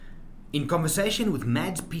In conversation with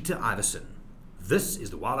Mads Peter Iversen, this is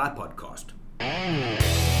the Wild Eye Podcast.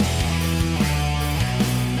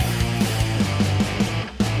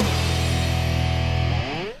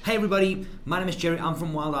 Hey everybody, my name is Jerry, I'm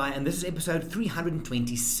from Wild Eye, and this is episode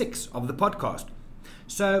 326 of the podcast.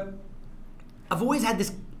 So, I've always had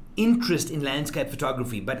this interest in landscape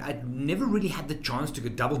photography, but I'd never really had the chance to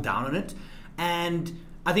double down on it. And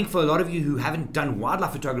I think for a lot of you who haven't done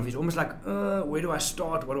wildlife photography, it's almost like, where do I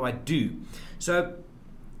start? What do I do? So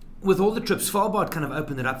with all the trips, Svalbard kind of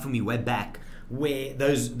opened it up for me way back, where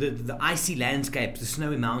the icy landscapes, the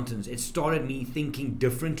snowy mountains, it started me thinking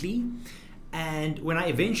differently. And when I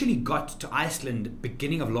eventually got to Iceland,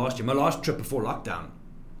 beginning of last year, my last trip before lockdown,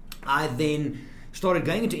 I then started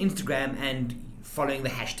going into Instagram and following the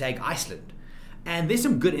hashtag Iceland. And there's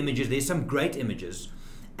some good images, there's some great images.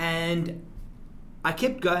 And I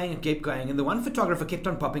kept going, and the one photographer kept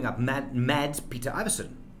on popping up, Mads Peter Iversen.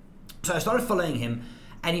 So I started following him,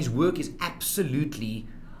 and his work is absolutely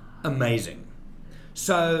amazing.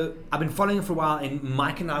 So I've been following him for a while, and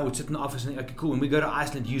Mike and I would sit in the office and think, okay, cool, when we go to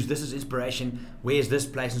Iceland, use this as inspiration, where's this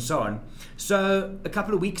place, and so on. So a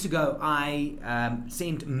couple of weeks ago, I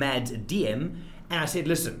sent Mads a DM, and I said,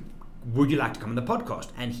 listen, would you like to come on the podcast?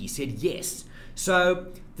 And he said yes.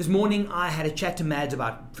 So this morning I had a chat to Mads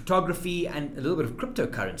about photography and a little bit of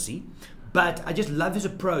cryptocurrency, but I just love his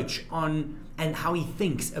approach on and how he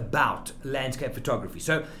thinks about landscape photography.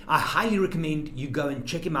 So I highly recommend you go and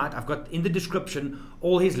check him out. I've got in the description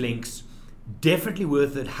all his links. Definitely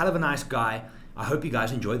worth it. Hell of a nice guy. I hope you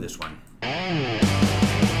guys enjoy this one.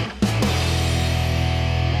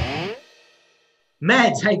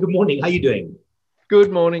 Mads, hey, good morning. How you doing? Good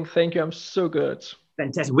morning. Thank you. I'm so good.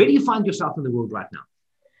 Fantastic. Where do you find yourself in the world right now?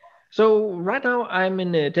 So right now I'm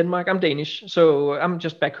in Denmark. I'm Danish, so I'm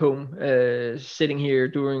just back home, sitting here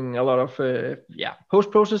doing a lot of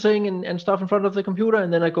post-processing and stuff in front of the computer,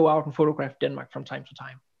 and then I go out and photograph Denmark from time to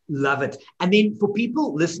time. Love it. And then for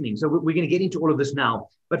people listening, so we're going to get into all of this now,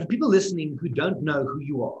 but for people listening who don't know who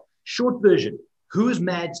you are, short version, who is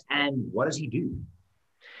Mads and what does he do?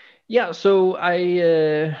 Yeah, so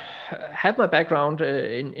I have my background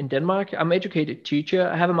in Denmark. I'm an educated teacher.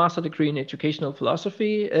 I have a master's degree in educational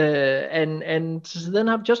philosophy, and then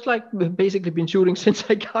I've just basically been shooting since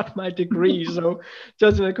I got my degree. So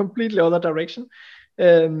just in a completely other direction.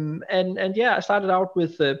 And I started out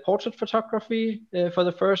with portrait photography for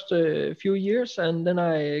the first few years, and then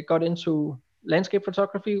I got into landscape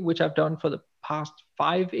photography, which I've done for the past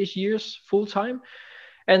 5-ish years full time.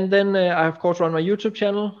 And then I, of course, run my YouTube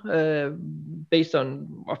channel based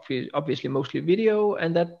on obviously mostly video.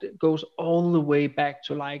 And that goes all the way back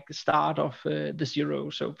to the start of the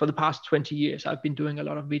zero. So for the past 20 years, I've been doing a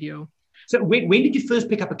lot of video. So when did you first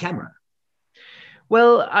pick up a camera?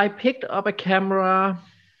 Well, I picked up a camera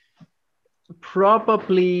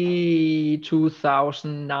probably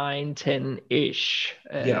 2009, 10-ish.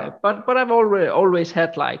 But I've always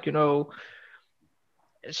had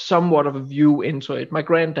somewhat of a view into it. My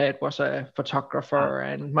granddad was a photographer,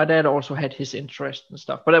 and my dad also had his interest and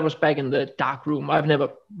stuff, but that was back in the dark room. I've never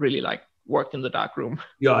really worked in the dark room.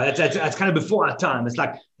 Yeah, that's kind of before our time. It's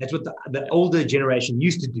like that's what the older generation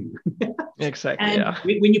used to do. Exactly. And yeah.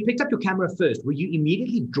 When you picked up your camera first, were you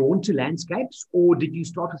immediately drawn to landscapes, or did you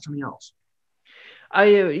start with something else?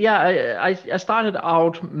 I started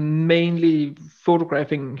out mainly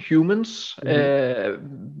photographing humans.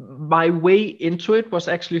 Mm-hmm. My way into it was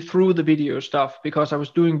actually through the video stuff, because I was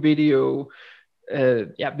doing videos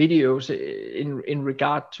in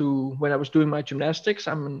regard to when I was doing my gymnastics.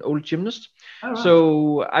 I'm an old gymnast. Right.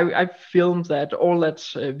 So I filmed all that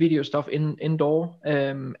video stuff indoor.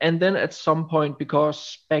 And then at some point,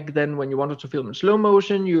 because back then when you wanted to film in slow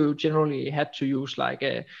motion, you generally had to use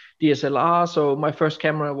a DSLR. So my first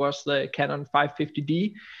camera was the Canon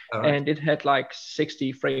 550D, right. And it had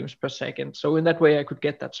 60 frames per second. So in that way, I could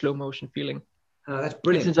get that slow motion feeling. Oh, that's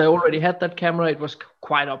brilliant. And since I already had that camera, it was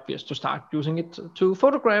quite obvious to start using it to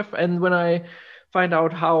photograph. And when I find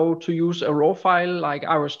out how to use a RAW file,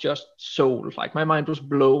 I was just sold. My mind was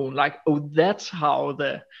blown. That's how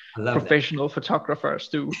the professional photographers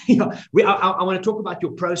do. I want to talk about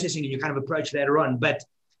your processing and your kind of approach later on. But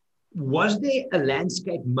was there a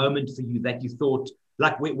landscape moment for you that you thought,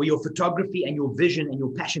 where your photography and your vision and your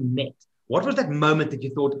passion met? What was that moment that you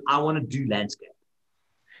thought, I want to do landscape?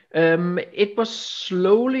 It was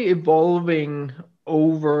slowly evolving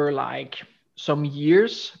over some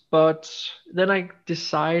years, but then I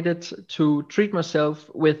decided to treat myself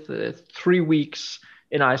with 3 weeks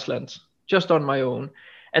in Iceland, just on my own,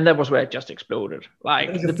 and that was where it just exploded.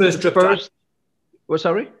 The first trip to Iceland.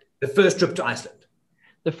 Sorry? The first trip to Iceland.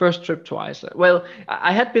 The first trip to Iceland. Well,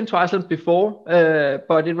 I had been to Iceland before,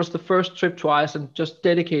 but it was the first trip to Iceland just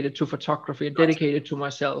dedicated to photography and Gotcha. dedicated to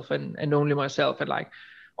myself and only myself. And like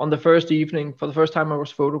on the first evening, for the first time I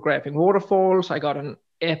was photographing waterfalls. I got an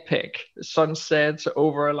epic sunset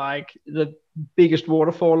over like the biggest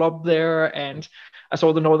waterfall up there. And I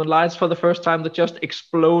saw the Northern Lights for the first time that just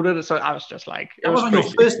exploded. So I was just like, it That was was on crazy.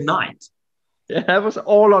 your first night. Yeah, that was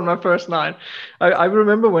all on my first night. I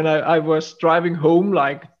remember when I was driving home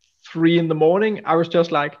like 3 in the morning, I was just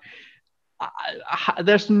like,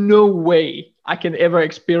 there's no way I can ever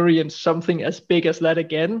experience something as big as that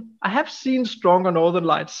again. I have seen stronger Northern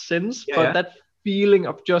Lights since, Yeah, but yeah. that feeling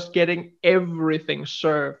of just getting everything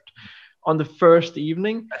served on the first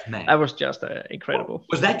evening, That's mad. that was just incredible.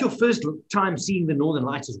 Was that your first time seeing the Northern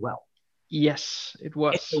Lights as well? Yes, it It's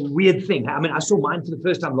was. a weird thing. I mean, I saw mine for the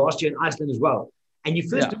first time last year in Iceland as well. And you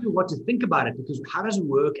first Yeah. don't know what to think about it because how does it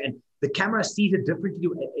work? And the camera sees it differently.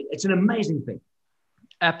 It's an amazing thing.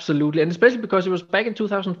 Absolutely, and especially because it was back in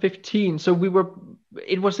 2015, so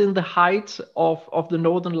it was in the height of the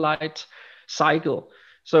Northern Light cycle.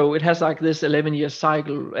 So it has like this 11-year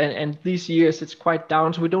cycle, and these years it's quite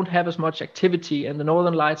down, so we don't have as much activity, and the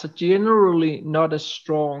Northern Lights are generally not as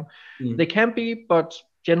strong. They can be, but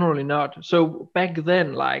generally not. So back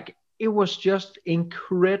then, like it was just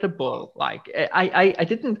incredible. Like I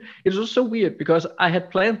didn't. It was so weird because I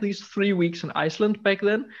had planned these 3 weeks in Iceland back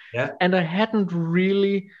then, Yeah. and I hadn't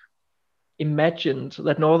really imagined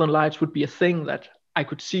that Northern Lights would be a thing that I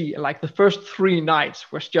could see. Like the first 3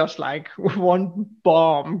 nights was just like one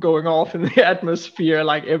bomb going off in the atmosphere,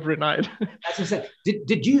 like every night. That's insane.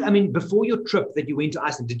 Did you, I mean, before your trip that you went to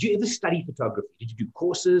Iceland, did you ever study photography? Did you do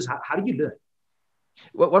courses? How did you learn?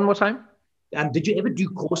 One more time. Did you ever do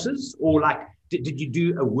courses or like, did you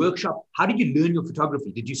do a workshop? How did you learn your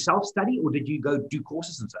photography? Did you self-study or did you go do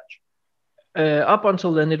courses and such? Up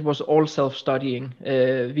until then, it was all self-studying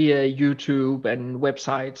via YouTube and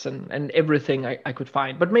websites and everything I could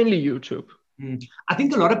find, but mainly YouTube. I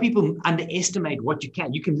think a lot of people underestimate what you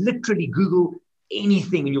can. You can literally Google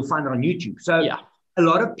anything and you'll find it on YouTube. So Yeah. a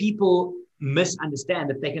lot of people misunderstand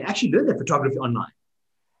that they can actually learn their photography online.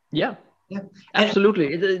 Yeah. Yeah.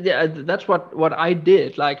 Absolutely. That's what I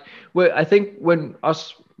did. Like, I think when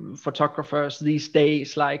us photographers these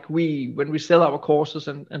days, like when we sell our courses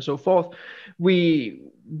and so forth, we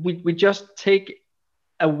just take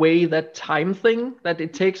away that time thing, that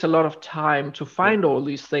it takes a lot of time to find all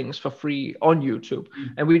these things for free on YouTube,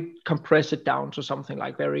 and we compress it down to something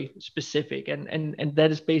like very specific, and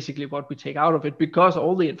that is basically what we take out of it, because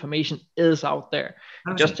all the information is out there.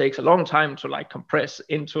 It just takes a long time to like compress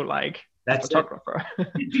into like That's photographer.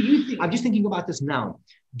 Do you think, I'm just thinking about this now.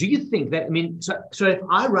 Do you think that, I mean, so if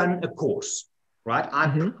I run a course, right, I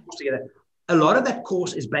put a course together, a lot of that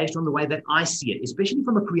course is based on the way that I see it, especially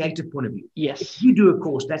from a creative point of view. Yes. If you do a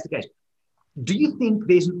course, that's the case. Do you think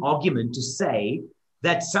there's an argument to say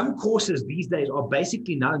that some courses these days are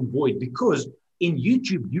basically null and void because in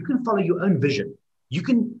YouTube, you can follow your own vision. You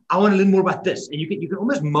can, I want to learn more about this, and you can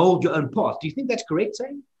almost mold your own path. Do you think that's correct,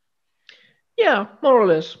 saying? Yeah, more or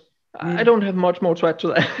less. I don't have much more to add to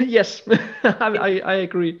that. Yes, I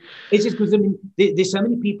agree. It's just because I mean, there's so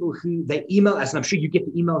many people who they email us, and I'm sure you get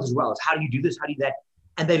the emails as well. It's how do you do this? How do you do that?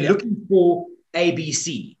 And they're looking for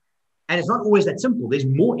ABC. And it's not always that simple. There's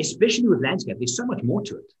more, especially with landscape. There's so much more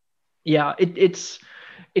to it. Yeah,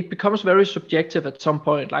 it becomes very subjective at some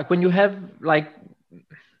point. Like when you have like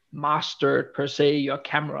mastered per se your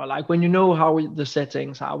camera, like when you know how the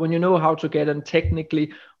settings are, when you know how to get a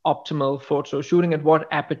technically optimal photo, shooting at what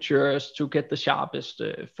apertures to get the sharpest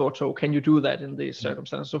photo, can you do that in these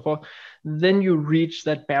circumstances, so forth, then you reach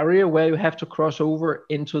that barrier where you have to cross over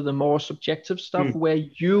into the more subjective stuff, where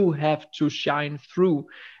you have to shine through.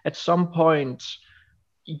 At some point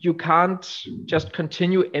you can't just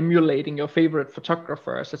continue emulating your favorite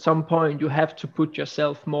photographers. At some point you have to put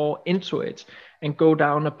yourself more into it and go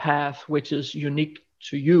down a path which is unique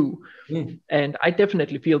to you. And I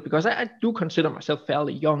definitely feel, because I do consider myself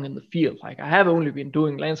fairly young in the field, like I have only been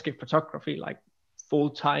doing landscape photography like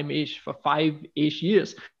full-time-ish for 5-ish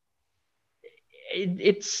years.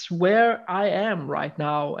 It's where I am right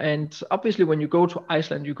now. And obviously when you go to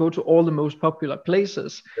Iceland, you go to all the most popular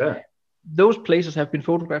places. Those places have been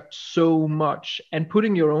photographed so much, and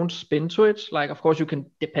putting your own spin to it, like of course you can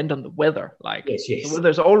depend on the weather, like the weather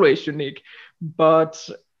is always unique, but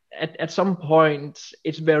at some point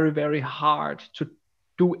it's very, very hard to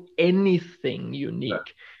do anything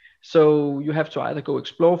unique. So you have to either go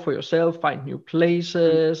explore for yourself, find new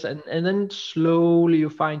places, and then slowly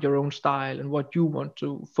you find your own style and what you want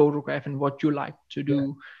to photograph and what you like to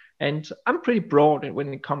do. And I'm pretty broad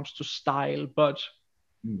when it comes to style, but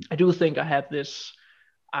I do think I have this,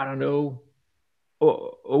 I don't know,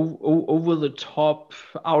 over the top,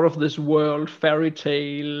 out of this world, fairy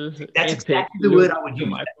tale, That's epic exactly the word look I would to use.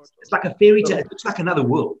 my It's like a fairy tale. photos. It looks like another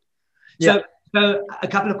world. Yeah. So a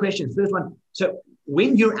couple of questions. First one. So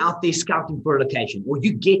when you're out there scouting for a location, or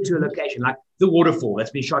you get to a location like the waterfall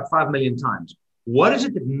that's been shot 5 million times, what is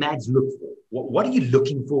it that Mads look for? What are you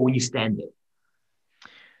looking for when you stand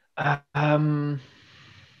there?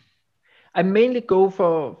 I mainly go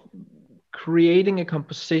for creating a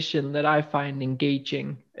composition that I find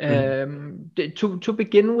engaging. To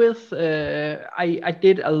begin with, I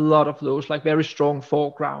did a lot of those, like very strong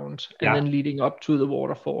foreground, and then leading up to the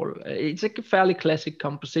waterfall. It's a fairly classic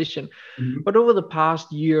composition. But over the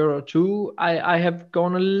past year or two, I have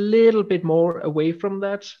gone a little bit more away from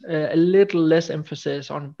that, a little less emphasis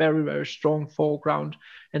on very, very strong foreground,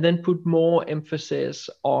 and then put more emphasis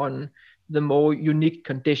on the more unique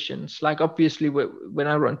conditions. Like obviously when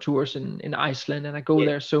I run tours in Iceland and I go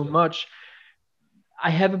there so much, I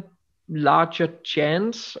have a larger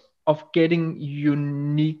chance of getting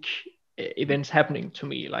unique events happening to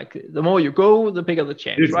me. Like the more you go, the bigger the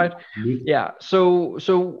chance, right? Yeah. So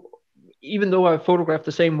even though I photographed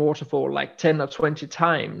the same waterfall like 10 or 20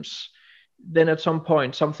 times, then at some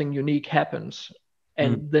point something unique happens.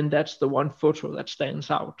 And then that's the one photo that stands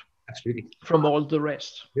out. Absolutely. From all the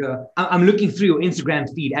rest. Yeah, I'm looking through your Instagram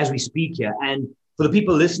feed as we speak here, and for the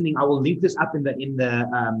people listening, I will link this up in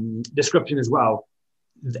the description as well.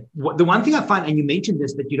 The one thing I find, and you mentioned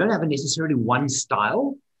this, that you don't have a necessarily one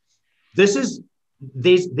style. There's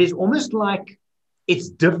almost like it's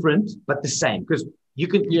different but the same, because you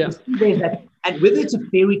can see there's that, and whether it's a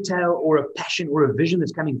fairy tale or a passion or a vision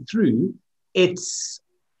that's coming through, it's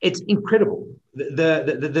incredible.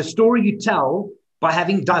 The story you tell by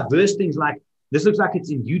having diverse things, like this looks like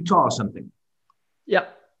it's in Utah or something. Yeah.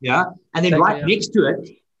 Yeah. And then next to it,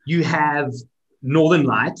 you have Northern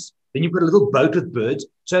Lights. Then you've got a little boat with birds.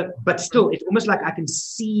 So, but still, it's almost like I can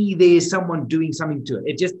see there's someone doing something to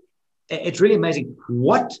it. It's really amazing.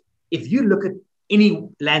 If you look at any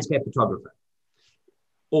landscape photography,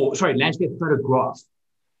 landscape photograph,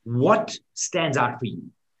 what stands out for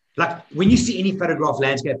you? Like when you see any photograph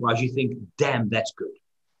landscape-wise, you think, damn, that's good.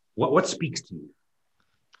 What speaks to you?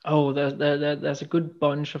 Oh, there's a good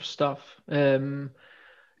bunch of stuff.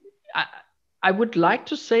 I would like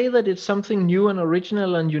to say that it's something new and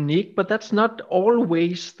original and unique, but that's not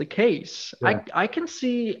always the case. Yeah. I can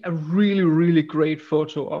see a really, really great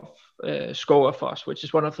photo of Skógafoss, which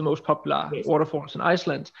is one of the most popular waterfalls in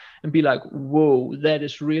Iceland, and be like, whoa, that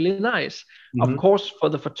is really nice. Of course, for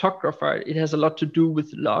the photographer, it has a lot to do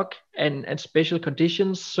with luck and special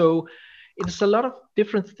conditions. So it's a lot of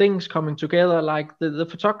different things coming together. Like the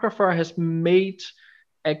photographer has made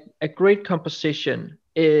a great composition.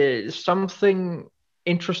 Something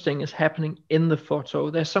interesting is happening in the photo.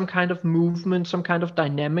 There's some kind of movement, some kind of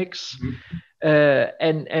dynamics,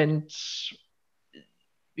 and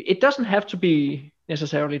it doesn't have to be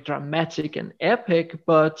necessarily dramatic and epic,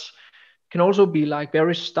 but can also be like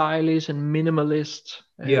very stylish and minimalist.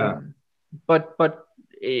 But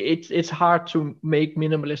it's hard to make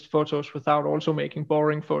minimalist photos without also making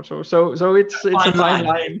boring photos. So it's a fine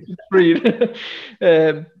line to read.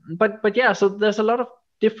 But yeah, so there's a lot of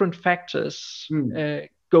different factors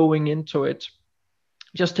going into it.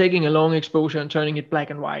 Just taking a long exposure and turning it black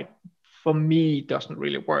and white, for me, doesn't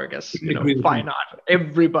really work as fine art.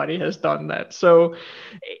 Everybody has done that. So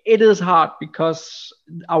it is hard because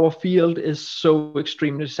our field is so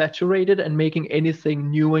extremely saturated, and making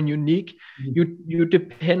anything new and unique, you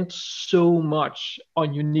depend so much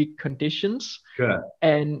on unique conditions. Sure.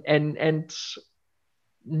 And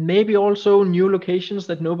maybe also new locations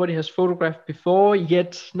that nobody has photographed before,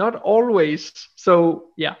 yet not always. So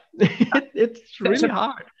yeah, it's really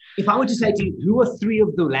hard. If I were to say to you, who are three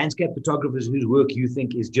of the landscape photographers whose work you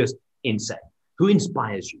think is just insane? Who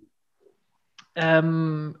inspires you?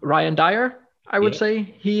 Ryan Dyer, I would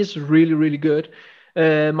say. He is really, really good.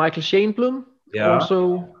 Michael Shaneblum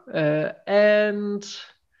also. And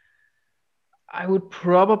I would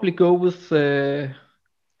probably go with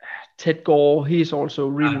Ted Gore. He's also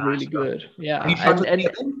really, really good. Yeah. Have you any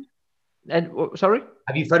of them? Sorry?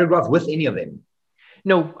 Have you photographed with any of them?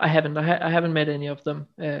 No, I haven't. I haven't met any of them.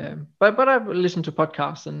 But I've listened to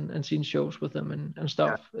podcasts and seen shows with them and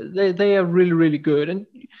stuff. Yeah. They are really, really good. And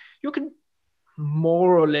you can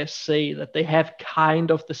more or less say that they have kind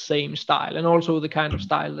of the same style, and also the kind of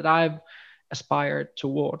style that I've aspired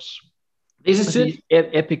towards. There's a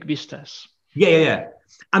epic vistas. Yeah.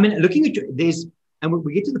 I mean, looking at and when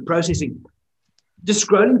we get to the processing, just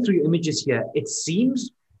scrolling through your images here, it seems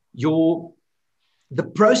the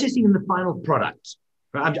processing in the final product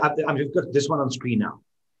I'm just got this one on screen now.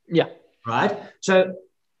 Yeah. Right. So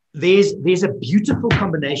there's a beautiful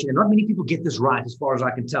combination, and not many people get this right, as far as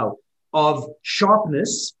I can tell, of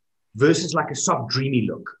sharpness versus like a soft, dreamy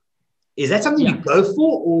look. Is that something you go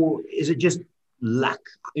for, or is it just luck?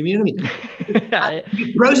 You know what I mean?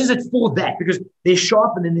 You process it for that, because they're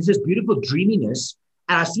sharp and then there's this beautiful dreaminess.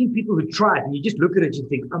 And I've seen people who try it and you just look at it and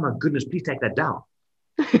think, oh my goodness, please take that down.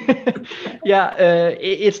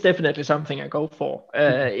 It's definitely something I go for.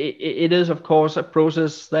 It is, of course, a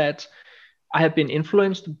process that I have been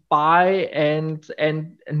influenced by and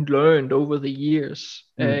learned over the years.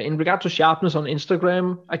 In regard to sharpness on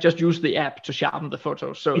Instagram, I just use the app to sharpen the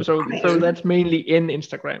photos. So that's mainly in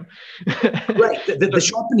Instagram. Right. The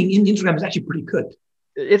sharpening in Instagram is actually pretty good.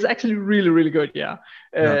 It's actually really, really good. Yeah.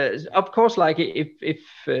 Of course, like if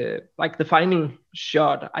like the final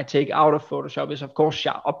shot I take out of Photoshop is of course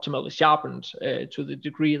optimally sharpened to the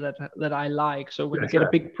degree that I like. So when you get a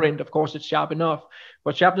big print, of course it's sharp enough.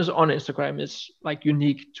 But sharpness on Instagram is like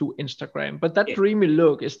unique to Instagram. But that dreamy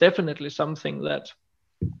look is definitely something that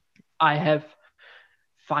I have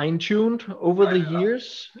fine-tuned over the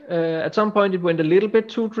years. At some point it went a little bit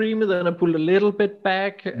too dreamy, then I pulled a little bit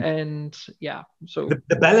back, and so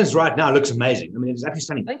the balance right now looks amazing. I mean, it's actually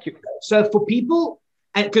stunning. Thank you. So for people,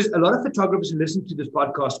 and because a lot of photographers who listen to this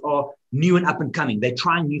podcast are new and up and coming, they're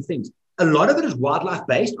trying new things. A lot of it is wildlife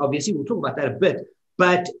based, obviously we'll talk about that a bit,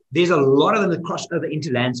 but there's a lot of them that cross over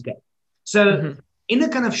into landscape. So in a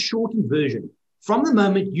kind of shortened version, from the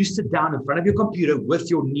moment you sit down in front of your computer with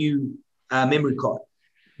your new memory card,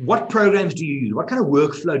 what programs do you use? What kind of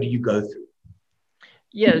workflow do you go through?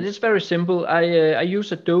 Yeah, it's very simple. I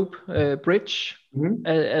use Adobe Bridge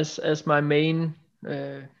as my main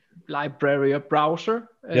library or browser.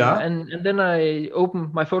 And then I open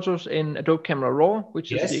my photos in Adobe Camera Raw,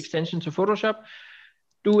 which is the extension to Photoshop.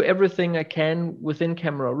 Do everything I can within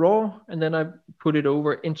Camera Raw, and then I put it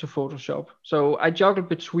over into Photoshop. So I juggle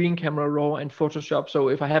between Camera Raw and Photoshop. So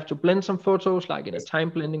if I have to blend some photos, like in a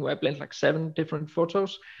time blending where I blend like 7 different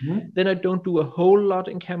photos, then I don't do a whole lot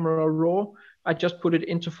in Camera Raw. I just put it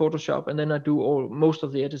into Photoshop, and then I do most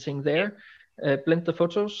of the editing there, blend the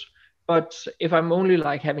photos. But if I'm only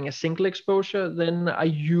like having a single exposure, then I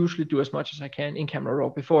usually do as much as I can in Camera Raw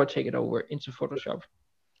before I take it over into Photoshop.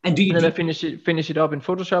 And then I finish it up in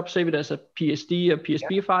Photoshop, save it as a PSD or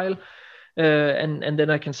PSB file, and then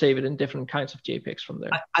I can save it in different kinds of JPEGs from there.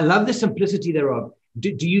 I love the simplicity thereof. Do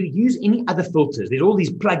you use any other filters? There's all these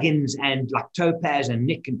plugins and like Topaz and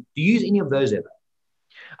Nick. Do you use any of those ever?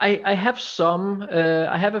 I have some.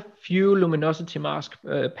 I have a few luminosity mask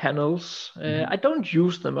panels. I don't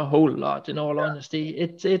use them a whole lot, in all honesty.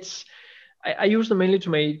 I use them mainly to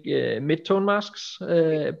make mid-tone masks,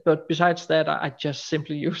 but besides that, I just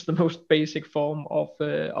simply use the most basic form of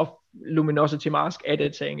luminosity mask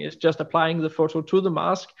editing. It's just applying the photo to the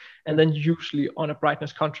mask and then usually on a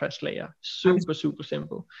brightness contrast layer. Super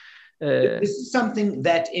simple. This is something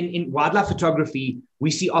that in wildlife photography we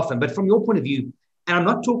see often, but from your point of view, and I'm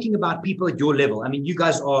not talking about people at your level. I mean, you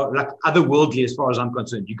guys are like otherworldly as far as I'm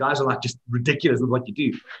concerned. You guys are like just ridiculous with what you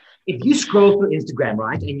do. If you scroll through Instagram,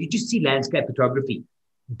 right, and you just see landscape photography,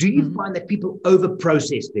 do you find that people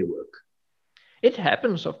over-process their work? It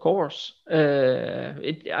happens, of course.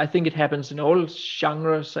 I think it happens in all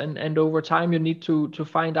genres, and over time you need to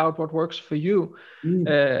find out what works for you.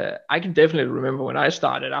 I can definitely remember when I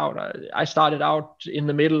started out. I started out in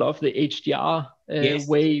the middle of the HDR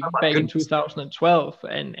wave back in 2012,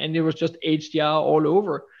 and it was just HDR all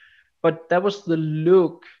over. But that was the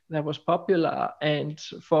look that was popular, and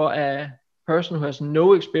for a person who has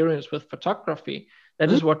no experience with photography,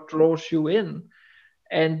 that is what draws you in.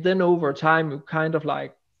 And then over time, you kind of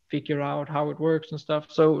like figure out how it works and stuff.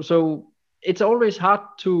 So it's always hard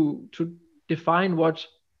to define what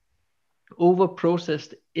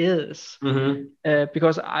over-processed is,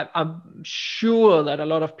 because I'm sure that a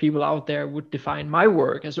lot of people out there would define my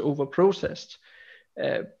work as over-processed.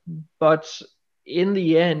 But in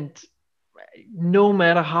the end, no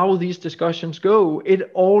matter how these discussions go,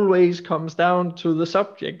 it always comes down to the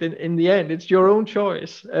subject. In the end, it's your own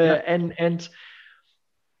choice. And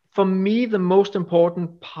for me, the most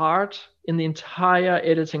important part in the entire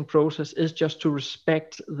editing process is just to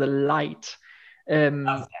respect the light.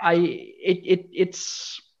 It's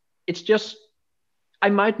just, I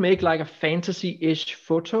might make like a fantasy-ish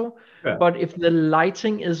photo, but if the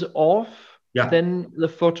lighting is off, then the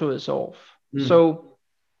photo is off. So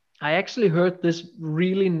I actually heard this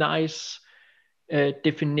really nice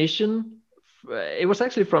definition. It was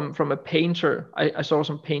actually from a painter. I saw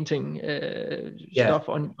some painting stuff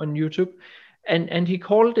on YouTube, and he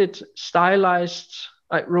called it stylized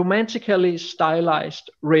like romantically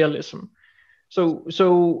stylized realism.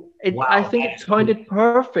 I think it pointed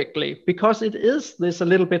perfectly, because it is this a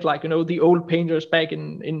little bit like, the old painters back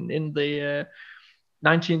in the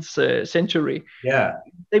 19th century. Yeah.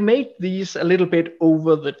 They made these a little bit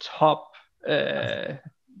over the top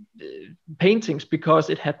paintings because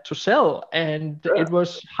it had to sell, and it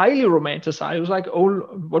was highly romanticized. It was like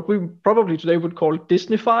what we probably today would call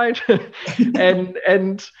Disneyfied,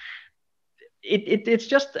 and it's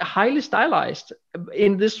just highly stylized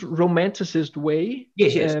in this romanticist way.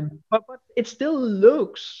 Yes. But it still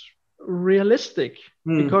looks realistic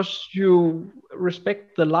because you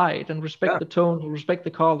respect the light and respect the tone, respect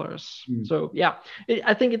the colors. So yeah,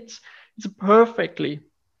 I think it's perfectly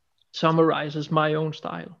summarizes my own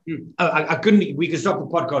style. I couldn't. We can stop the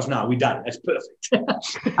podcast now. We're done. That's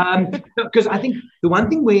perfect. Because I think the one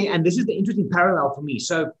thing and this is the interesting parallel for me.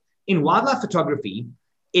 So in wildlife photography,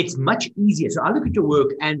 it's much easier. So I look at your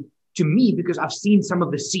work, and to me, because I've seen some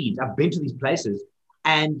of the scenes, I've been to these places,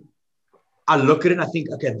 and I look at it and I think,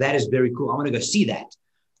 okay, that is very cool. I want to go see that.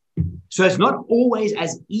 So it's not always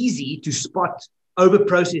as easy to spot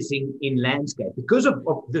over-processing in landscape because of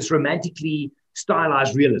this romantically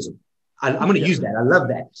stylized realism. I'm going to use that. I love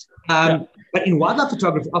that. But in wildlife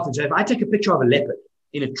photography, often, so if I take a picture of a leopard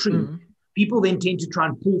in a tree, people then tend to try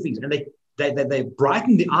and pull things, and they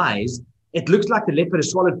brighten the eyes. It looks like the leopard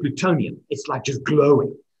has swallowed plutonium. It's like just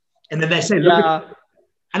glowing. And then they say, look at it.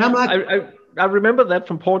 And I'm like, I remember that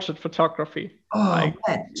from portrait photography. Man.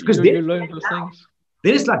 Because you learn those things.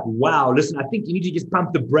 Then it's like, wow, listen, I think you need to just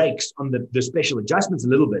pump the brakes on the special adjustments a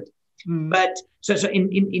little bit. But so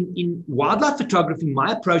in wildlife photography,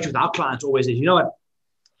 my approach with our clients always is, you know what?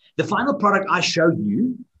 The final product I show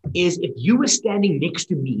you is if you were standing next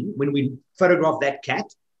to me when we photographed that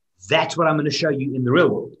cat, that's what I'm going to show you in the real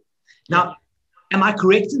world. Now, am I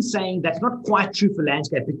correct in saying that's not quite true for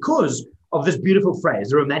landscape because of this beautiful phrase,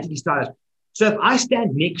 the romantically stylized? So if I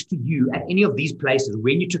stand next to you at any of these places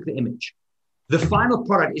when you took the image, the final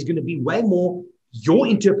product is going to be way more your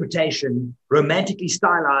interpretation, romantically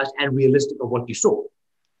stylized and realistic of what you saw.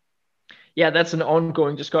 Yeah, that's an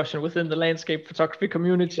ongoing discussion within the landscape photography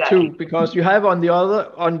community too, because you have on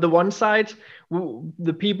the one side,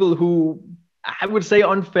 the people who I would say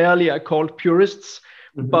unfairly are called purists,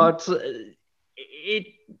 but a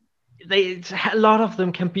lot of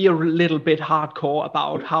them can be a little bit hardcore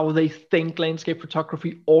about how they think landscape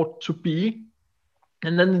photography ought to be.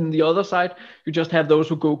 And then on the other side, you just have those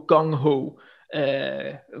who go gung-ho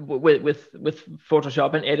with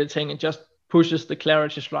Photoshop and editing and just pushes the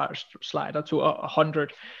clarity slider to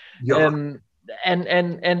 100.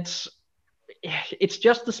 And it's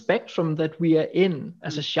just the spectrum that we are in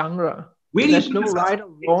as a genre. There's no right or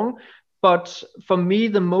wrong. But for me,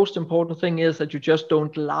 the most important thing is that you just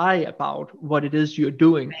don't lie about what it is you're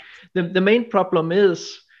doing. The main problem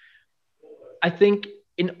is, I think,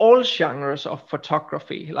 in all genres of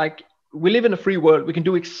photography, like we live in a free world, we can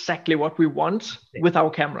do exactly what we want with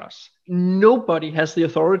our cameras. Nobody has the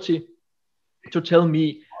authority to tell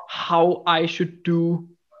me how I should do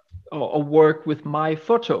or work with my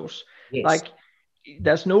photos. Like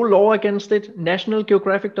there's no law against it. National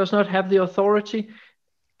Geographic does not have the authority.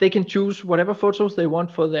 They can choose whatever photos they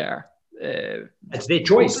want for their it's their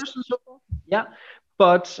choice. So yeah,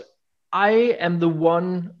 but I am the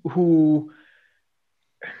one who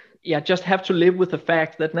just have to live with the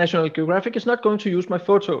fact that National Geographic is not going to use my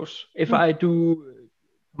photos if I do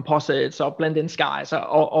composites or blend in skies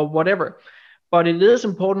or whatever. But it is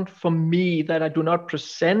important for me that I do not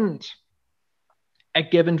present a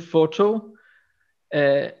given photo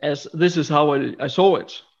as this is how I saw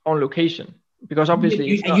it on location. Because obviously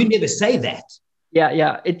you never say that.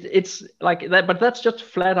 It's like that, but that's just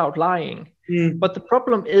flat out lying. But the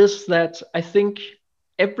problem is that I think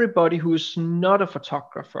everybody who's not a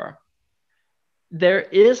photographer, there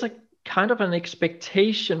is a kind of an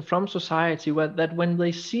expectation from society that when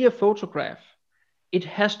they see a photograph, it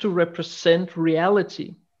has to represent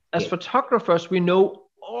reality. As photographers, we know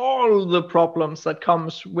all the problems that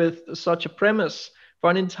comes with such a premise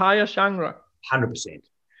for an entire genre. 100%.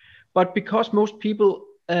 But because most people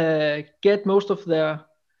get most of their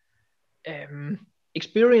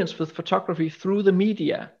experience with photography through the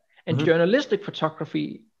media, and journalistic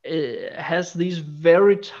photography has these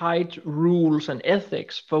very tight rules and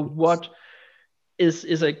ethics for what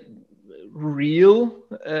is a real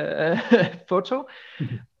photo,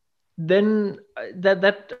 then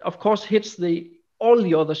that of course hits all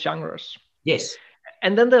the other genres. Yes.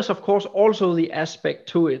 And then there's of course also the aspect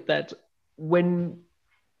to it that when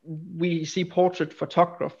we see portrait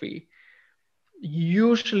photography,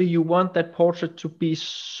 usually you want that portrait to be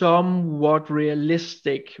somewhat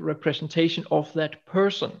realistic representation of that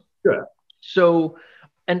person. Sure. So,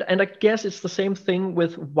 and I guess it's the same thing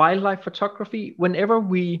with wildlife photography. Whenever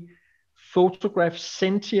we photograph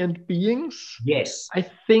sentient beings, Yes. I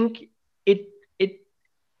think it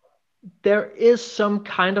there is some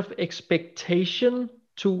kind of expectation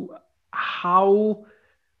to how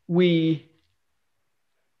we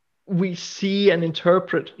see and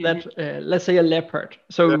interpret that, let's say a leopard.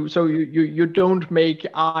 So you don't make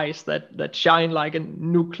eyes that shine like a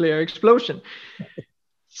nuclear explosion.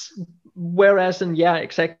 Whereas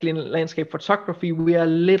exactly in landscape photography, we are a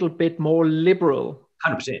little bit more liberal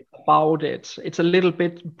 100%. about it. It's a little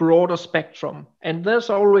bit broader spectrum. And there's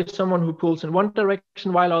always someone who pulls in one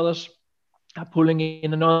direction while others are pulling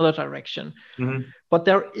in another direction. Mm-hmm. But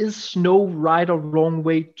there is no right or wrong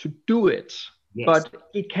way to do it. Yes. But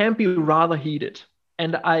it can be rather heated.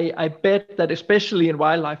 And I bet that especially in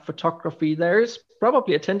wildlife photography, there is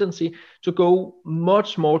probably a tendency to go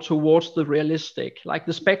much more towards the realistic. Like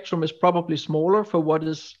the spectrum is probably smaller for what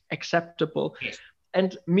is acceptable. Yes.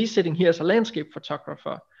 And me sitting here as a landscape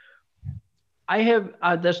photographer, I have,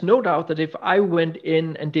 there's no doubt that if I went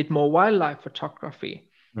in and did more wildlife photography,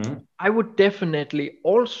 I would definitely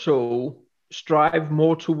also strive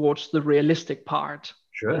more towards the realistic part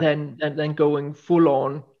than going full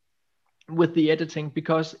on with the editing,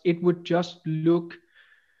 because it would just look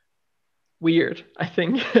weird, I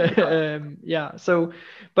think. So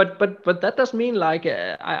but that does mean like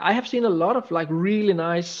I have seen a lot of like really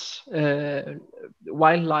nice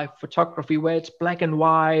wildlife photography where it's black and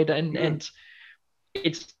white and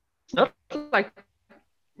it's not like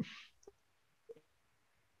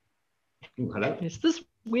it's this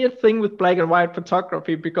weird thing with black and white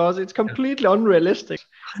photography because it's completely unrealistic.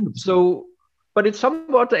 So but it's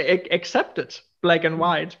somewhat accepted black and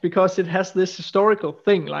white because it has this historical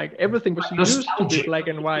thing, like everything was used to be black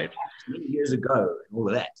and white many years ago and all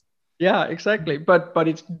of that. Yeah, exactly. But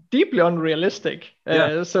it's deeply unrealistic.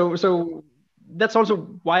 So that's also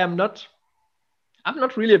why I'm not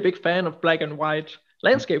really a big fan of black and white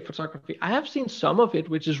landscape photography. I have seen some of it,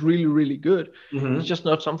 which is really, really good. It's just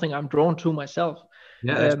not something I'm drawn to myself.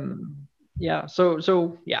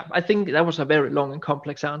 So I think that was a very long and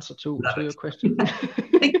complex answer to your question. I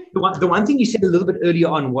think the one thing you said a little bit earlier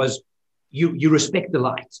on was you respect the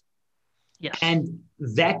light. Yes. And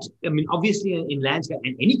that, I mean, obviously in landscape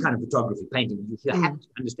and any kind of photography, painting, you have to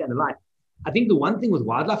understand the light. I think the one thing with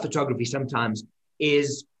wildlife photography sometimes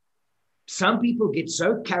is some people get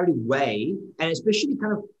so carried away, and especially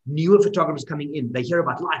kind of newer photographers coming in, they hear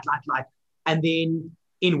about light. And then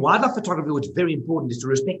in wildlife photography, what's very important is to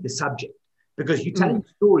respect the subject, because you're telling the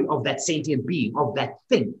story of that sentient being, of that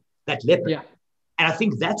thing, that leopard. Yeah. And I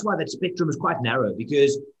think that's why that spectrum is quite narrow,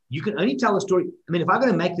 because you can only tell a story. I mean, if I'm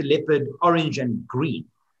going to make the leopard orange and green,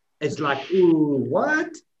 it's like, ooh, what?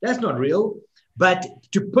 That's not real. But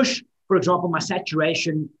to push, for example, my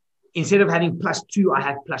saturation, instead of having +2, I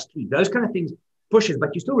have +3. Those kind of things pushes,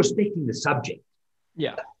 but you're still respecting the subject.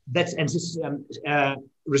 Yeah. That's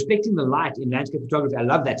respecting the light in landscape photography. I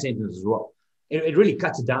love that sentence as well. It really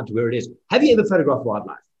cuts it down to where it is. Have you ever photographed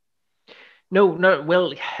wildlife? No.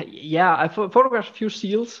 Well, yeah, I photographed a few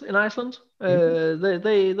seals in Iceland.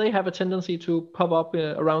 They have a tendency to pop up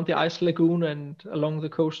around the ice lagoon and along the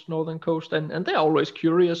coast, northern coast, and they're always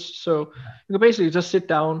curious. So you can basically just sit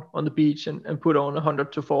down on the beach and put on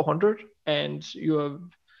 100 to 400, and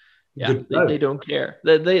they don't care.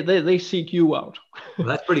 They seek you out. Well,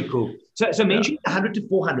 that's pretty cool. So mentioning 100 to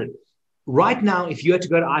 400. Right now, if you had to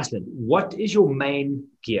go to Iceland, what is your main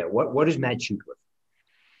gear? What does Mad shoot with?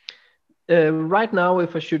 Right now,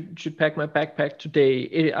 if I should pack my backpack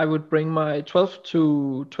today, I would bring my 12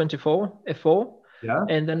 to 24 f4,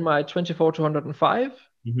 and then my 24 to 105,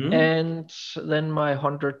 and then my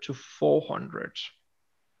 100 to 400.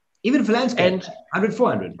 Even for landscape, and 100,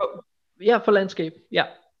 400? Yeah, for landscape, yeah.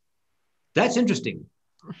 That's interesting.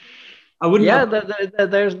 I wouldn't. Yeah,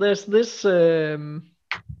 there's this.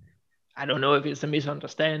 I don't know if it's a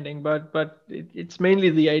misunderstanding, but it's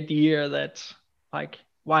mainly the idea that like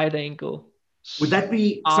wide angle would that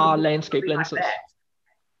be landscape lenses like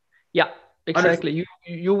yeah, exactly.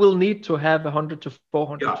 You will need to have 100 to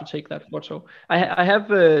 400 to take that photo. I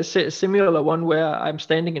have a similar one where I'm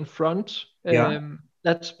standing in front.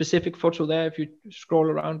 That specific photo there, if you scroll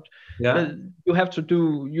around, you have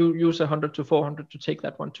to use 100 to 400 to take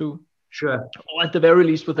that one too. Sure. Or at the very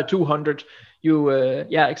least with the 200, you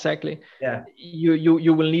exactly. Yeah.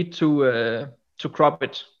 You will need to crop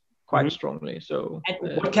it quite strongly. So.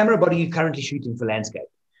 And what camera body are you currently shooting for landscape?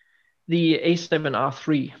 The A7R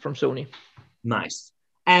III from Sony. Nice.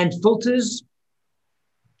 And filters?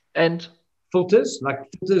 And filters,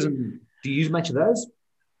 and do you use much of those?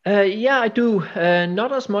 yeah, I do.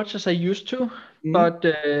 Not as much as I used to, but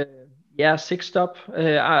yeah, six stop.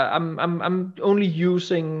 I'm only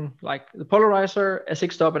using like the polarizer, a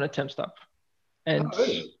six stop, and a 10 stop, and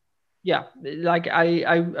really? yeah, like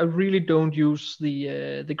I really don't use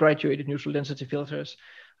the graduated neutral density filters.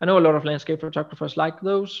 I know a lot of landscape photographers like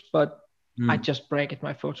those, but I just bracket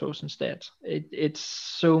my photos instead. It's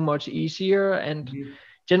so much easier, and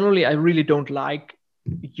generally I really don't like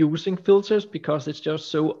using filters because it's just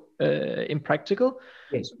so impractical.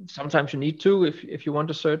 Yes. Sometimes you need to if you want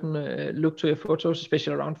a certain look to your photos,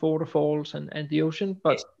 especially around waterfalls and the ocean.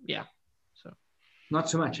 But yes. Yeah, so not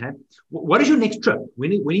so much. Huh? What is your next trip?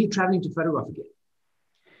 When are you traveling to photograph again?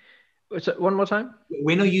 So one more time.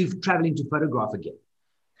 When are you traveling to photograph again?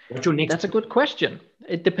 What's your next? That's a good question.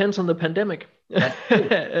 It depends on the pandemic.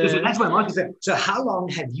 That's what I'm asking. So how long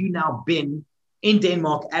have you now been in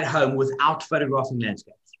Denmark at home without photographing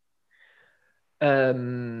landscapes?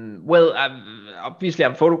 Well, obviously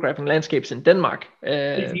I'm photographing landscapes in Denmark.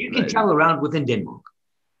 You can travel around within Denmark.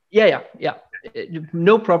 Yeah.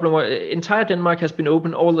 No problem. Entire Denmark has been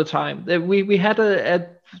open all the time. We had a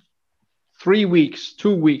 3 weeks,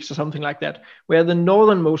 2 weeks or something like that, where the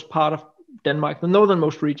northernmost part of Denmark, the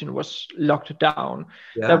northernmost region, was locked down.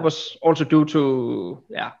 Yeah. That was also due to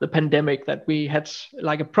the pandemic, that we had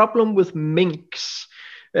like a problem with minks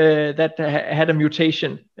that had a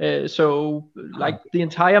mutation. So like the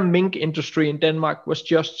entire mink industry in Denmark was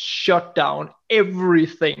just shut down.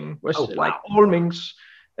 Everything was like all minks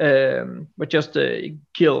were just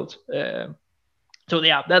killed. So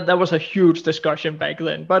yeah, that was a huge discussion back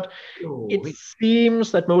then. But it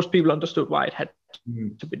seems that most people understood why it had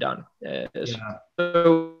to be done.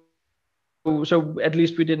 So at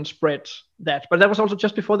least we didn't spread that. But that was also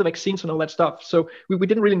just before the vaccines and all that stuff. So we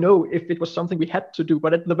didn't really know if it was something we had to do.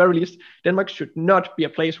 But at the very least, Denmark should not be a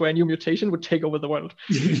place where a new mutation would take over the world.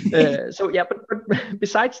 But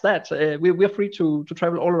besides that, we're free to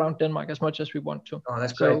travel all around Denmark as much as we want to. Oh,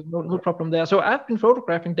 that's great. So no problem there. So I've been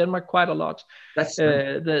photographing Denmark quite a lot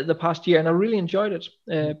the past year, and I really enjoyed it.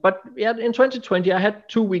 But yeah, in 2020, I had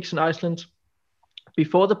 2 weeks in Iceland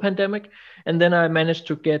before the pandemic, and then I managed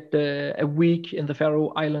to get a week in the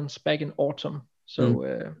Faroe Islands back in autumn.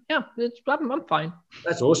 So I'm fine.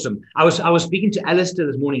 That's awesome. I was speaking to Alistair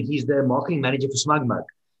this morning. He's the marketing manager for Smugmug,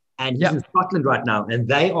 and he's in Scotland right now, and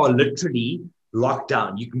they are literally locked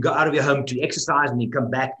down. You can go out of your home to exercise and then come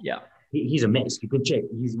back. Yeah, he's a mess. You can check.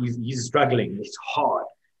 He's struggling. It's hard,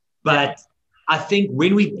 but I think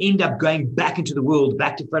when we end up going back into the world,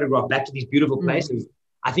 back to photograph, back to these beautiful places.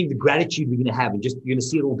 I think the gratitude we're going to have, and just you're going to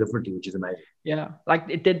see it all differently, which is amazing. Yeah,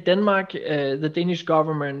 like Denmark, the Danish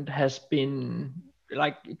government has been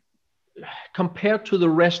like, compared to the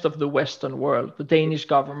rest of the Western world, the Danish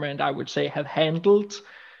government, I would say, have handled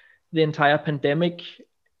the entire pandemic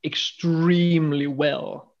extremely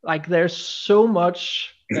well. Like there's so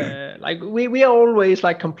much, like we are always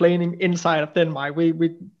like complaining inside of Denmark.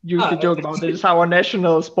 We usually joke about it. It's our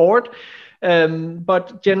national sport.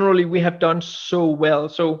 But generally we have done so well.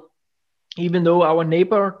 So even though our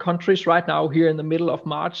neighbor countries right now here in the middle of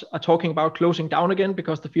March are talking about closing down again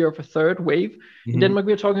because the fear of a third wave, in Denmark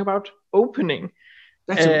we're talking about opening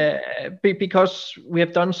because we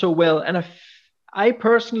have done so well. And I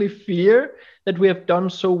personally fear that we have done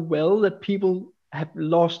so well that people have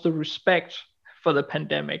lost the respect for the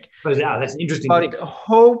pandemic. But that's interesting. But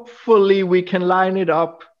hopefully we can line it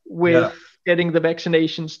up with getting the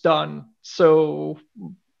vaccinations done. So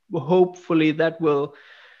hopefully that will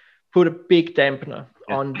put a big dampener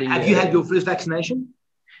on the... Have you had your first vaccination?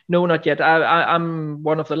 No, not yet. I'm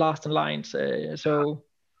one of the last in lines. So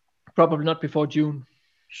probably not before June.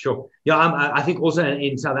 Sure. Yeah, I think also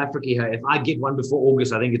in South Africa here, if I get one before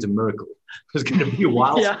August, I think it's a miracle. It's going to be a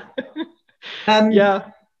while. So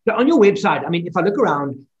on your website, I mean, if I look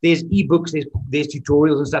around, there's ebooks, there's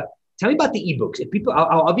tutorials and stuff. Tell me about the ebooks. If people,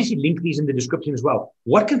 I'll obviously link these in the description as well.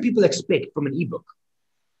 What can people expect from an ebook?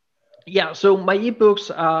 Yeah, so my ebooks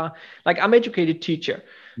are like, I'm an educated teacher.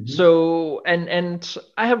 So and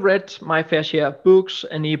I have read my fair share of books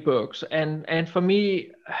and ebooks, and for me,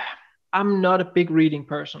 I'm not a big reading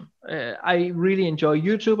person. I really enjoy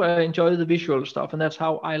YouTube. I enjoy the visual stuff, and that's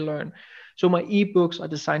how I learn. So my ebooks are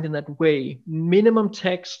designed in that way: minimum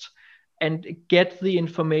text, and get the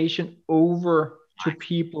information over to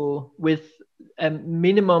people with a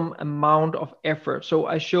minimum amount of effort. So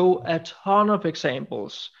I show a ton of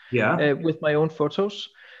examples with my own photos.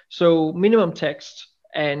 So minimum text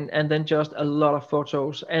and then just a lot of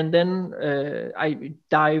photos. And then I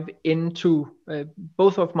dive into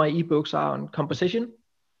both of my ebooks are on composition.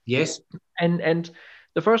 Yes. And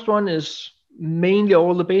The first one is mainly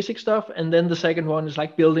all the basic stuff, and then the second one is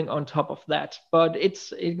like building on top of that. But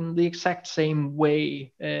it's in the exact same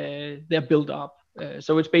way they're built up.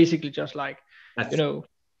 So it's basically just like, That's, you know,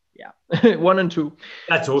 yeah, 1 and 2.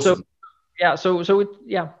 that's awesome. So yeah,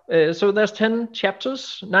 so there's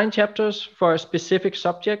 9 chapters for a specific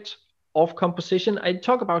subject of composition. I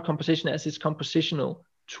talk about composition as its compositional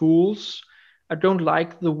tools. I don't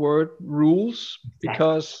like the word rules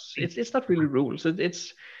because it's not really rules.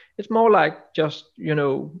 It's more like just,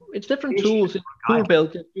 it's different tools in the tool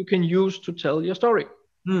belt that you can use to tell your story.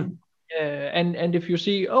 And if you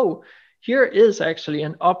see, oh, here is actually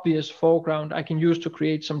an obvious foreground I can use to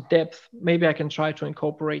create some depth, maybe I can try to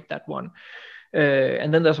incorporate that one.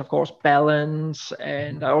 And then there's of course balance,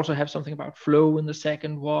 and I also have something about flow in the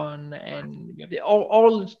second one, and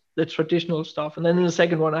all the traditional stuff. And then in the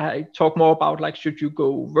second one I talk more about like, should you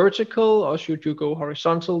go vertical or should you go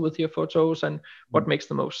horizontal with your photos, and what makes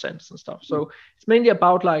the most sense and stuff. So it's mainly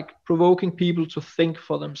about like provoking people to think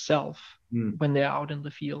for themselves when they're out in the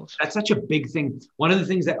field. That's such a big thing. One of the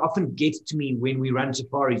things that often gets to me when we run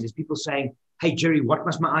safaris is people saying, hey Jerry, what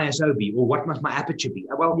must my ISO be, or what must my aperture be?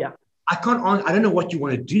 Well, yeah, I don't know what you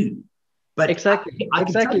want to do, but exactly. I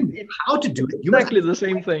can tell you how to do it. Exactly the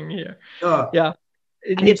same thing here. Yeah,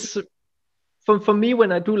 it's for me,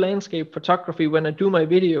 when I do landscape photography, when I do my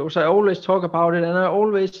videos, I always talk about it, and I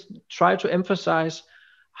always try to emphasize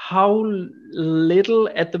how little,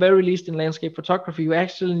 at the very least in landscape photography, you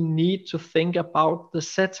actually need to think about the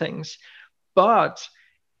settings. But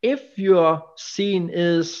if your scene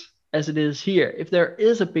is as it is here, if there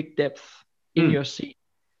is a big depth in your scene,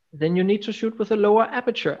 then you need to shoot with a lower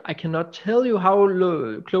aperture. I cannot tell you how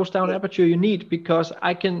close down aperture you need, because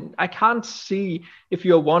I can't see if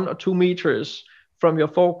you're 1 or 2 meters from your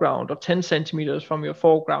foreground or 10 centimeters from your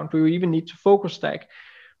foreground. Do you even need to focus stack?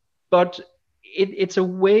 But it's a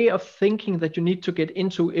way of thinking that you need to get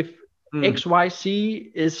into. If X, Y,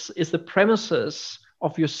 Z is the premises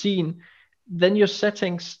of your scene, then your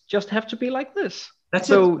settings just have to be like this. That's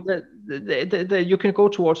so you can go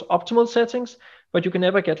towards optimal settings, but you can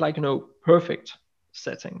never get like, perfect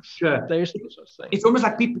settings. Sure. There is no such thing. It's almost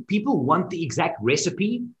like people want the exact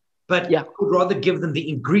recipe, but I would rather give them the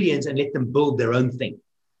ingredients and let them build their own thing.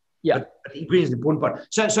 Yeah. But the ingredients is the important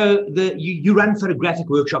part. So you run photographic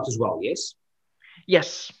workshops as well, yes?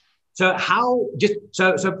 Yes. So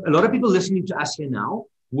so a lot of people listening to us here now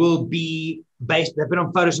will be based, they've been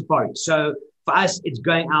on photo safari. So for us, it's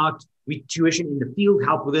going out, we tuition in the field,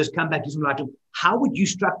 help with this, come back, do some lighting. How would you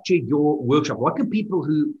structure your workshop? What can people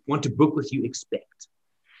who want to book with you expect?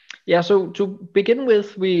 Yeah, so to begin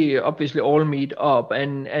with, we obviously all meet up,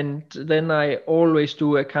 and then I always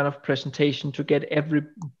do a kind of presentation to get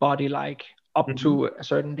everybody like up to a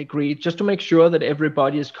certain degree, just to make sure that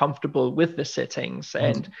everybody is comfortable with the settings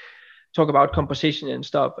and talk about composition and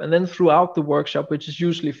stuff. And then throughout the workshop, which is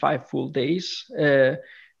usually 5 full days,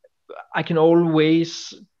 I can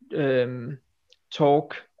always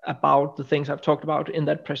talk about the things I've talked about in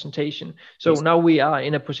that presentation. So now we are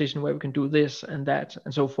in a position where we can do this and that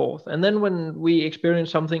and so forth. And then when we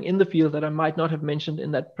experience something in the field that I might not have mentioned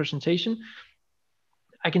in that presentation,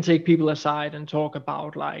 I can take people aside and talk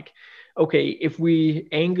about like, okay, if we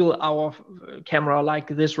angle our camera like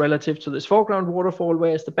this relative to this foreground waterfall,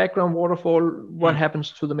 where's the background waterfall, what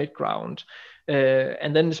happens to the midground?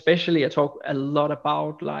 And then especially I talk a lot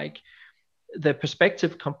about like the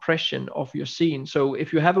perspective compression of your scene. So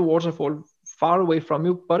if you have a waterfall far away from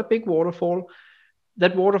you, but a big waterfall,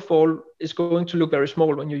 that waterfall is going to look very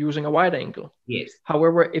small when you're using a wide angle. Yes.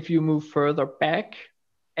 However, if you move further back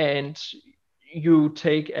and you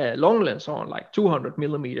take a long lens on like 200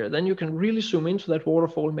 millimeter, then you can really zoom into that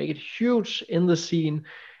waterfall, make it huge in the scene.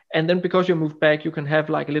 And then because you move back, you can have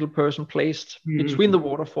like a little person placed between the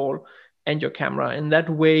waterfall and your camera. And that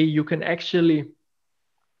way you can actually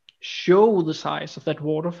show the size of that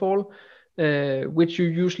waterfall, which you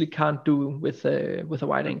usually can't do with a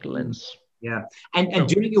wide angle lens. Yeah. And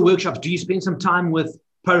during your workshops, do you spend some time with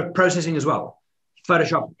processing as well?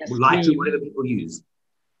 Photoshop, Lightroom, whatever people use.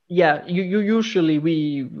 Yeah, you usually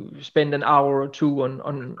we spend an hour or two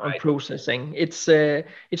on processing.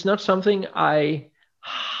 It's not something I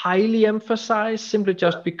highly emphasize, simply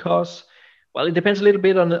just because, well, it depends a little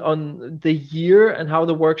bit on the year and how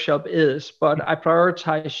the workshop is, but I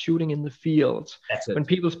prioritize shooting in the field. When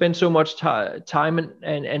people spend so much time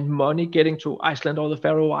and money getting to Iceland or the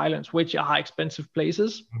Faroe Islands, which are expensive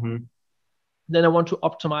places, then I want to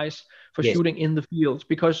optimize for shooting in the field,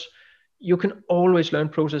 because you can always learn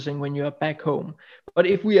processing when you're back home. But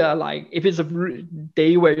if it's a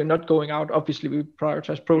day where you're not going out, obviously we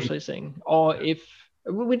prioritize processing. Or if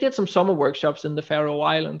We did some summer workshops in the Faroe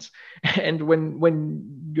Islands, and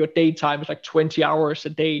when your daytime is like 20 hours a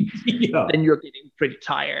day, Yeah. then you're getting pretty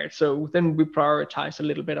tired. So then we prioritize a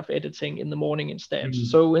little bit of editing in the morning instead. Mm.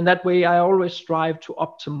 So in that way, I always strive to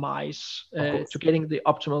optimize Of to getting the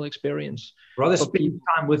optimal experience. Rather for spend people.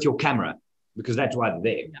 time with your camera, because that's why they're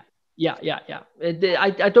there. Yeah.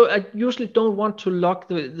 I usually don't want to lock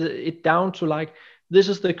it down to like, this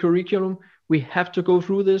is the curriculum. We have to go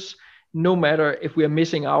through this, no matter if we are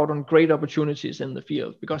missing out on great opportunities in the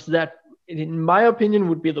field, because that, in my opinion,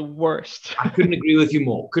 would be the worst. I couldn't agree with you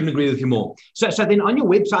more. So then on your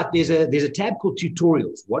website, there's a tab called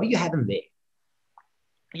tutorials. What do you have in there?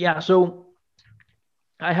 Yeah, so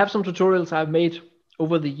I have some tutorials I've made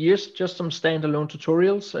over the years, just some standalone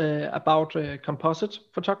tutorials about composite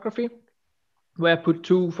photography, where I put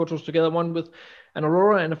two photos together, one with an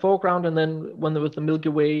aurora and a foreground, and then one with the Milky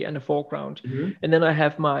Way and a foreground. Mm-hmm. And then I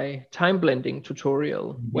have my time blending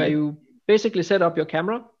tutorial, where you basically set up your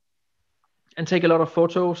camera and take a lot of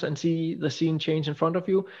photos and see the scene change in front of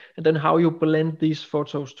you, and then how you blend these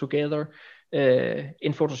photos together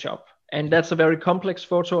in Photoshop. And that's a very complex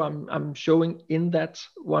photo I'm showing in that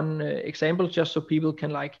one example, just so people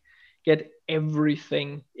can like get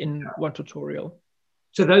everything in one tutorial.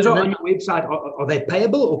 So those are on your website. Are they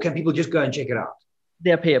payable, or can people just go and check it out?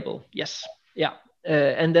 They're payable, yes. Yeah.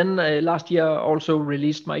 And then last year I also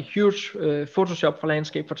released my huge Photoshop for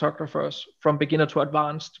landscape photographers from beginner to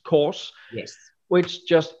advanced course. Yes.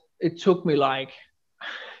 Which it took me like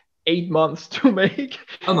 8 months to make.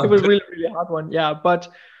 Oh my it was God. really, really hard one. Yeah. But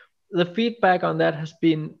the feedback on that has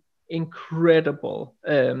been incredible.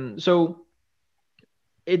 So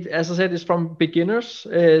it, as I said, is from beginners.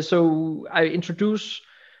 So I introduce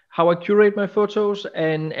how I curate my photos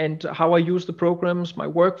and how I use the programs, my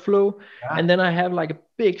workflow. Yeah. And then I have like a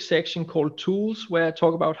big section called tools, where I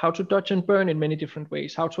talk about how to dodge and burn in many different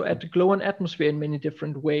ways, how to add glow and atmosphere in many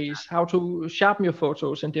different ways, how to sharpen your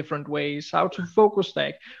photos in different ways, how to focus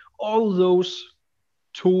stack, all those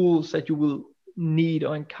tools that you will need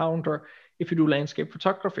or encounter if you do landscape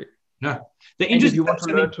photography. Yeah. And if you want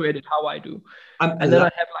to learn to edit how I do. And then I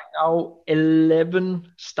have like now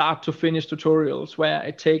 11 start to finish tutorials, where I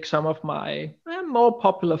take some of my more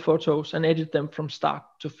popular photos and edit them from start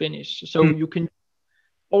to finish. So you can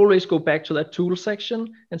always go back to that tool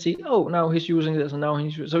section and see, oh, now he's using this and now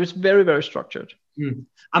he's using. So it's very, very structured.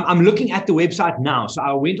 I'm looking at the website now. So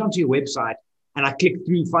I went onto your website and I clicked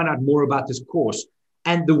through, find out more about this course.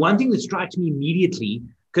 And the one thing that strikes me immediately,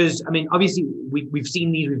 because, I mean, obviously, we've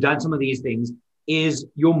seen these, we've done some of these things, is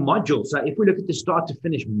your modules. So if we look at the start to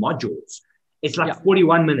finish modules, it's like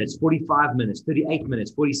 41 minutes, 45 minutes, 38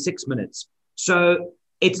 minutes, 46 minutes. So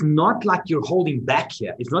it's not like you're holding back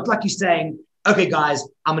here. It's not like you're saying, okay, guys,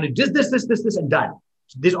 I'm going to do this, and done.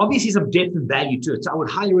 There's obviously some depth and value to it. So I would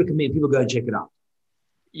highly recommend people go and check it out.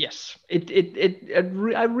 Yes,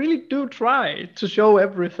 I really do try to show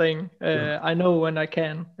everything I know when I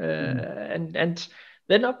can. And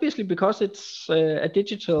then obviously, because it's a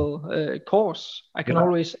digital course, I can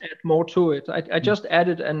always add more to it. I just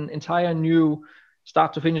added an entire new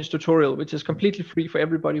start to finish tutorial, which is completely free for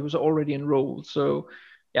everybody who's already enrolled. So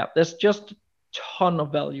yeah, there's just a ton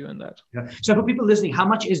of value in that. Yeah. So for people listening, how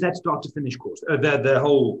much is that start to finish course, the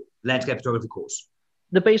whole landscape photography course?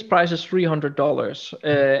 The base price is $300,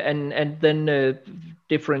 and then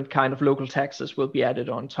different kind of local taxes will be added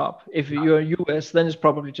on top. If you're US, then it's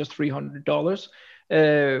probably just $300.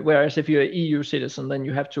 Whereas if you're an EU citizen, then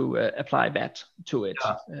you have to apply VAT to it.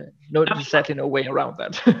 There's sadly no way around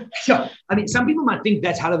that. Sure. I mean, some people might think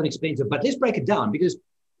that's hell of an expensive, but let's break it down, because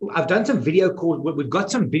I've done some video course. We've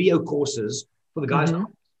got some video courses for the guys,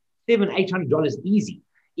 $700-800 easy.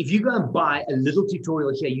 If you go and buy a little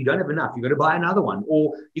tutorial here, you don't have enough. You've got to buy another one,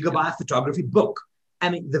 or you go buy a photography book. I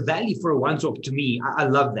mean, the value for a once-off, to me, I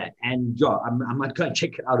love that. And I might go and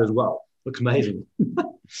check it out as well. Looks amazing.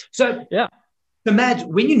 So Mads,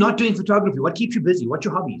 when you're not doing photography, what keeps you busy? What's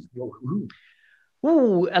your hobbies?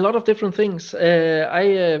 Ooh, a lot of different things.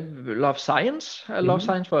 I love science. I love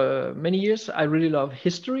science for many years. I really love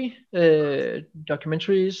history,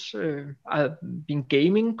 documentaries. I've been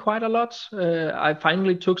gaming quite a lot. I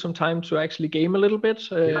finally took some time to actually game a little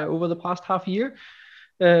bit over the past half year.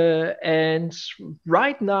 And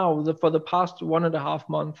right now, for the past 1.5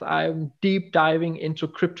 months, I'm deep diving into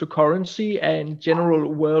cryptocurrency and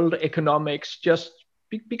general world economics, just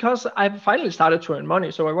because I've finally started to earn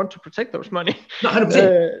money, so I want to protect those money. No,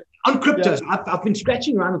 100%. On cryptos, I've been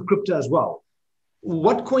scratching around with crypto as well.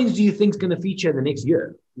 What coins do you think is going to feature the next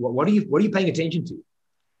year? What are you paying attention to?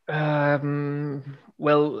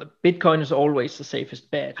 well, Bitcoin is always the safest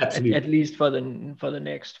bet, Absolutely. at least for the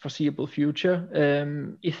next foreseeable future.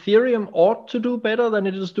 Ethereum ought to do better than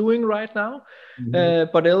it is doing right now,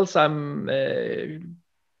 but else I'm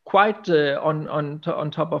quite on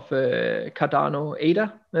top of Cardano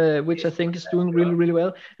ADA, which I think is doing really, really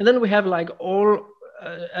well. And then we have like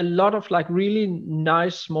a lot of like really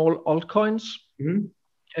nice small altcoins.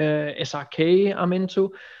 SRK I'm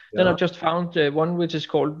into. Then I just found one which is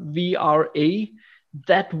called VRA.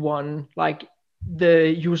 That one, like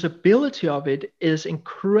the usability of it is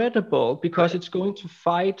incredible because it's going to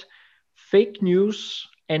fight fake news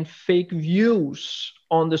and fake views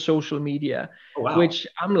on the social media, which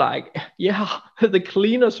I'm like, yeah, the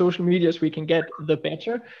cleaner social medias we can get, the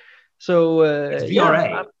better. So it's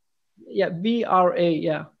VRA.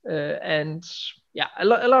 VRA, and yeah, a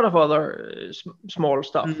lot of other small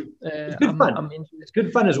stuff. It's good fun. It's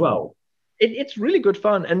good fun as well. It's really good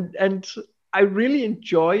fun, and I really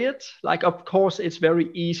enjoy it. Like, of course, it's very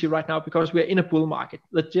easy right now because we're in a bull market.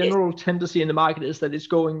 The general tendency in the market is that it's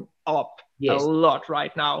going up a lot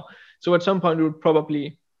right now. So at some point, it will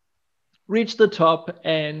probably reach the top,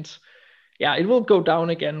 and yeah, it will go down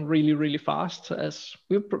again really, really fast, as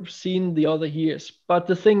we've seen the other years. But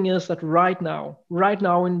the thing is that right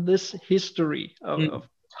now in this history of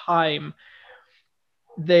time,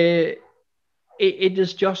 it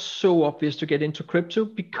is just so obvious to get into crypto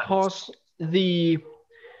because the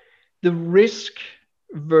risk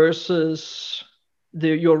versus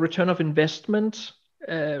your return of investment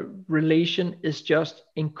relation is just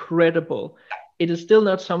incredible. It is still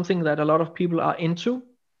not something that a lot of people are into,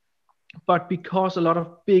 but because a lot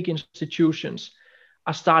of big institutions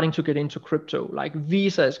are starting to get into crypto, like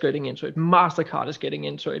Visa is getting into it, MasterCard is getting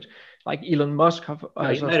into it, like Elon Musk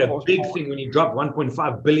has made a big thing when he dropped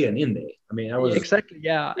 1.5 billion in there. I mean, that was exactly,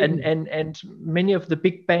 yeah. And many of the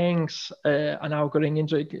big banks are now getting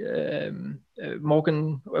into it.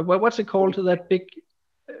 Morgan, what's it called? That big,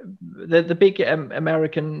 the big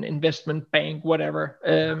American investment bank, whatever,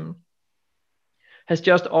 has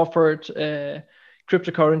just offered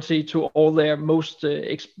cryptocurrency to all their most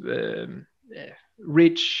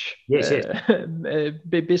rich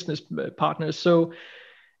business partners. So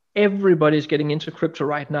everybody's getting into crypto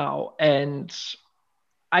right now, and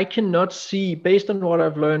I cannot see, based on what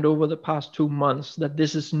I've learned over the past 2 months, that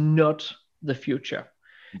this is not the future.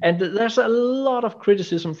 And there's a lot of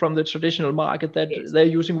criticism from the traditional market that they're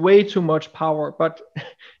using way too much power, but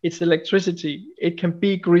it's electricity. It can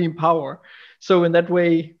be green power. So in that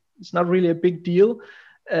way, it's not really a big deal.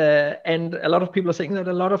 And a lot of people are saying that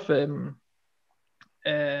a lot of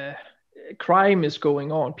crime is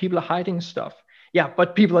going on. People are hiding stuff. Yeah,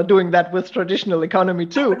 but people are doing that with traditional economy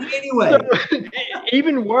too. Anyway, so,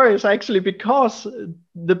 even worse actually, because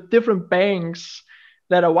the different banks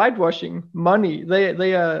that are whitewashing money,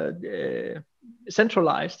 they are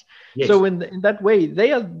centralized. So in that way,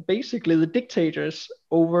 they are basically the dictators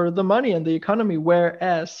over the money and the economy,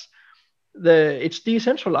 whereas it's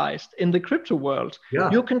decentralized in the crypto world.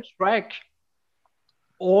 You can track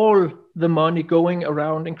all the money going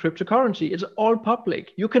around in cryptocurrency. It's all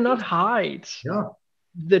public. You cannot hide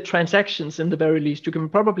the transactions. In the very least, you can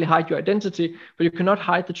probably hide your identity, but you cannot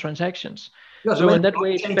hide the transactions. So in that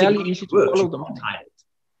way, it's fairly easy to follow them.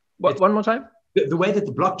 One more time. The way that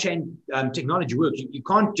the blockchain technology works, you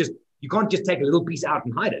can't just take a little piece out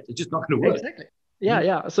and hide it. It's just not going to work. Exactly.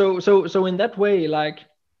 Yeah. So in that way, like,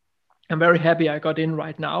 I'm very happy I got in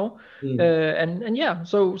right now.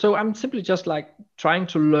 So I'm simply just like trying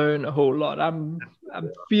to learn a whole lot. I'm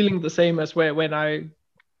feeling the same as when I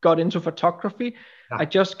got into photography. I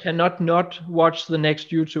just cannot not watch the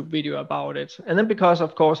next YouTube video about it. And then because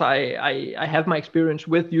of course I have my experience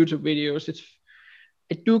with YouTube videos,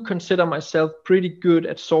 I do consider myself pretty good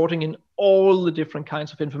at sorting in all the different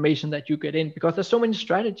kinds of information that you get in, because there's so many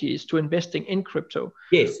strategies to investing in crypto.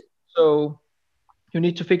 So you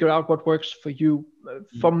need to figure out what works for you.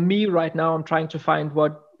 For me right now, I'm trying to find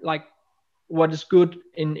what is good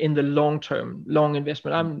in the long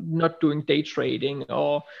investment. I'm not doing day trading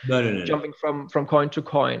or jumping from coin to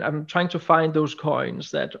coin. I'm trying to find those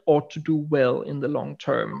coins that ought to do well in the long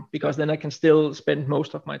term, because then I can still spend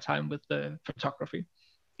most of my time with the photography.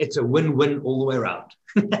 It's a win-win all the way around.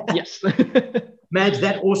 Yes. Mads,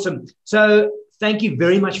 that's awesome. So thank you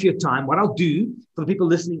very much for your time. What I'll do for the people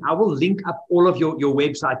listening, I will link up all of your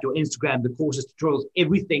website, your Instagram, the courses, tutorials,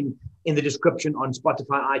 everything in the description on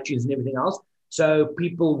Spotify, iTunes, and everything else. So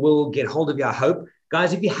people will get hold of you, I hope.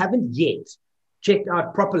 Guys, if you haven't yet checked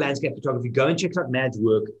out proper landscape photography, go and check out Mads'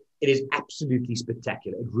 work. It is absolutely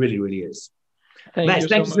spectacular. It really, really is. Mads,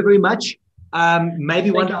 thank you so very much.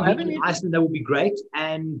 Maybe one time in Iceland, that would be great.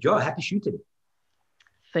 And happy shooting.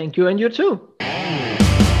 Thank you, and you too.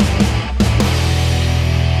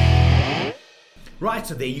 Right,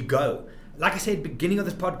 so there you go. Like I said, beginning of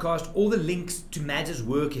this podcast, all the links to Mads'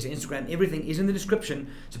 work, his Instagram, everything is in the description.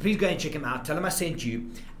 So please go and check him out. Tell him I sent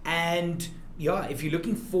you. And yeah, if you're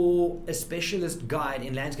looking for a specialist guide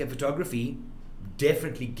in landscape photography,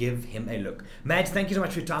 definitely give him a look. Mads, thank you so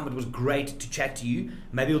much for your time. It was great to chat to you.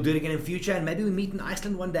 Maybe we'll do it again in future, and maybe we'll meet in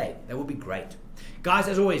Iceland one day. That would be great. Guys,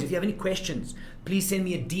 as always, if you have any questions, please send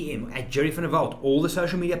me a DM at Jerry van der Walt, all the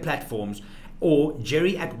social media platforms, or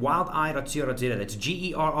jerry@wildeye.co.za. That's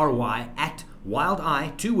GERRY at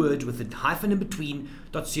wildeye, 2 words with a hyphen in between,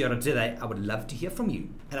 .co.za. I would love to hear from you.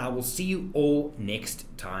 And I will see you all next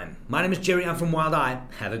time. My name is Jerry. I'm from Wild Eye.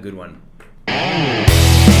 Have a good one.